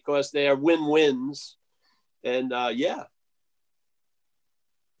because they are win-wins. And yeah.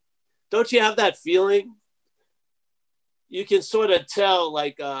 Don't you have that feeling? You can sort of tell,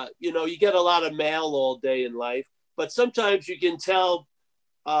 like, you know, you get a lot of mail all day in life, but sometimes you can tell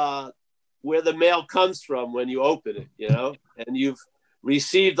where the mail comes from when you open it, you know, and you've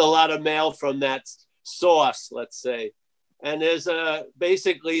received a lot of mail from that source, let's say. And there's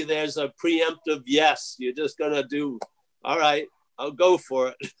basically there's a preemptive yes. You're just going to do, all right, I'll go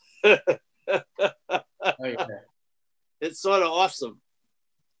for it. Okay. It's sort of awesome.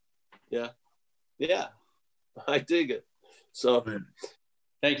 Yeah. Yeah. I dig it. So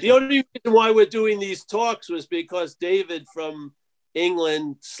Thank you. the only reason why we're doing these talks was because David from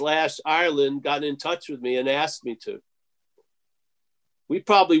England/Ireland got in touch with me and asked me to. We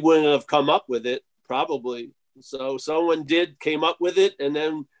probably wouldn't have come up with it, probably. So someone came up with it, and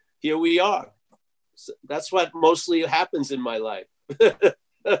then here we are. So that's what mostly happens in my life.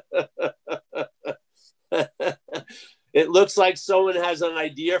 It looks like someone has an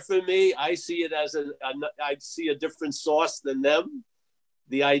idea for me. I see it as I see a different source than them,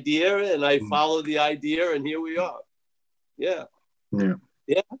 the idea, and I follow the idea, and here we are. Yeah. Yeah.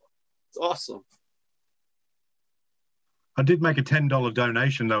 Yeah. It's awesome. I did make a $10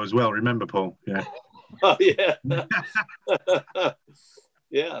 donation though as well. Remember, Paul? Yeah. Oh yeah.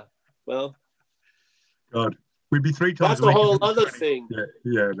 Yeah. Well. God, we'd be 3 times. That's a whole other thing. Yeah.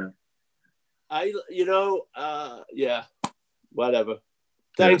 Yeah. No. Yeah. Whatever.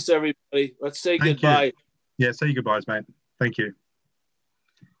 Thanks, everybody. Let's say goodbye. You. Yeah. Say your goodbyes, mate. Thank you.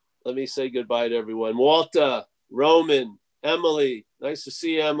 Let me say goodbye to everyone. Walter, Roman, Emily. Nice to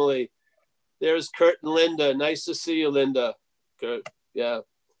see you, Emily. There's Kurt and Linda. Nice to see you, Linda. Kurt. Yeah.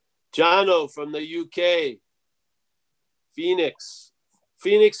 Jono from the UK. Phoenix.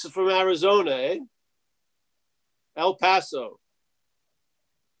 Phoenix from Arizona, eh? El Paso.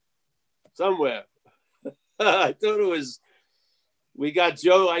 Somewhere. I thought it was, we got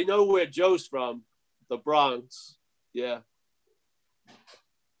Joe. I know where Joe's from. The Bronx. Yeah.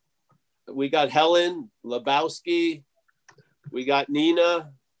 We got Helen Lebowski. We got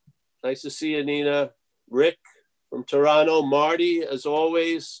Nina. Nice to see you, Nina. Rick from Toronto. Marty, as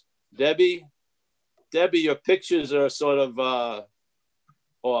always. Debbie. Debbie, your pictures are sort of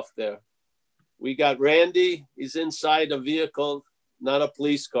off there. We got Randy. He's inside a vehicle, not a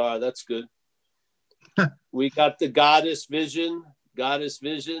police car. That's good. We got the Goddess Vision. Goddess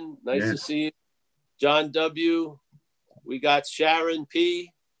Vision. Nice to see you. John W. We got Sharon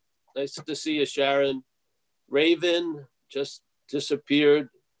P. Nice to see you, Sharon. Raven just disappeared.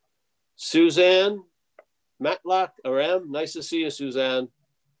 Suzanne Matlock, RM. Nice to see you, Suzanne.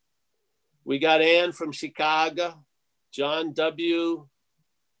 We got Ann from Chicago. John W.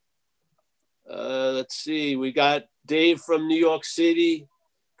 Let's see. We got Dave from New York City.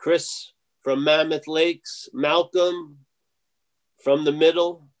 Chris from Mammoth Lakes. Malcolm from the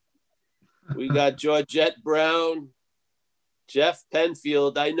middle. We got Georgette Brown. Jeff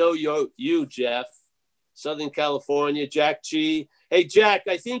Penfield. I know you, Jeff. Southern California. Jack Chi. Hey, Jack,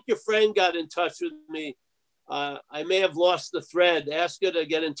 I think your friend got in touch with me. I may have lost the thread. Ask her to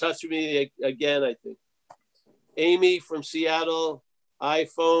get in touch with me again, I think. Amy from Seattle.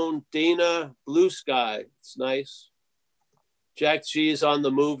 iPhone. Dana. Blue Sky. It's nice. Jack Chi is on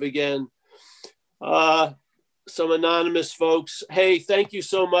the move again. Some anonymous folks. Hey, thank you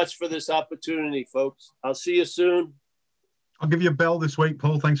so much for this opportunity, folks. I'll see you soon. I'll give you a bell this week,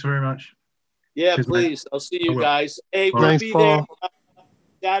 Paul. Thanks very much. Yeah, Cheers, please. mate. I'll see you guys. Hey, we'll Thanks, be Paul. there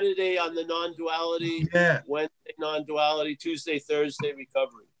Saturday on the non-duality. Yeah. Wednesday non-duality. Tuesday, Thursday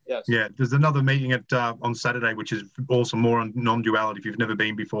recovery. Yes. Yeah, there's another meeting at on Saturday, which is also more on non-duality. If you've never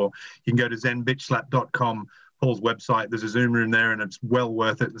been before, you can go to zenbitchslap.com, Paul's website. There's a Zoom room there, and it's well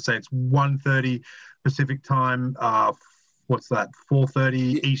worth it. Let's say it's 1:30 Pacific time. What's that?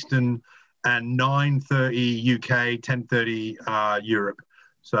 4:30 Eastern, and 9:30 UK, 10:30 Europe.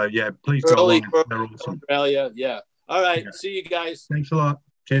 So yeah, please go along. They're awesome. Australia. Yeah. All right. Yeah. See you guys. Thanks a lot.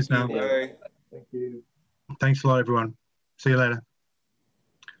 Cheers now. Bye. Thank you. Thanks a lot, everyone. See you later.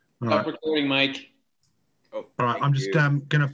 All Stop right. recording, Mike. Oh, All right. I'm just going to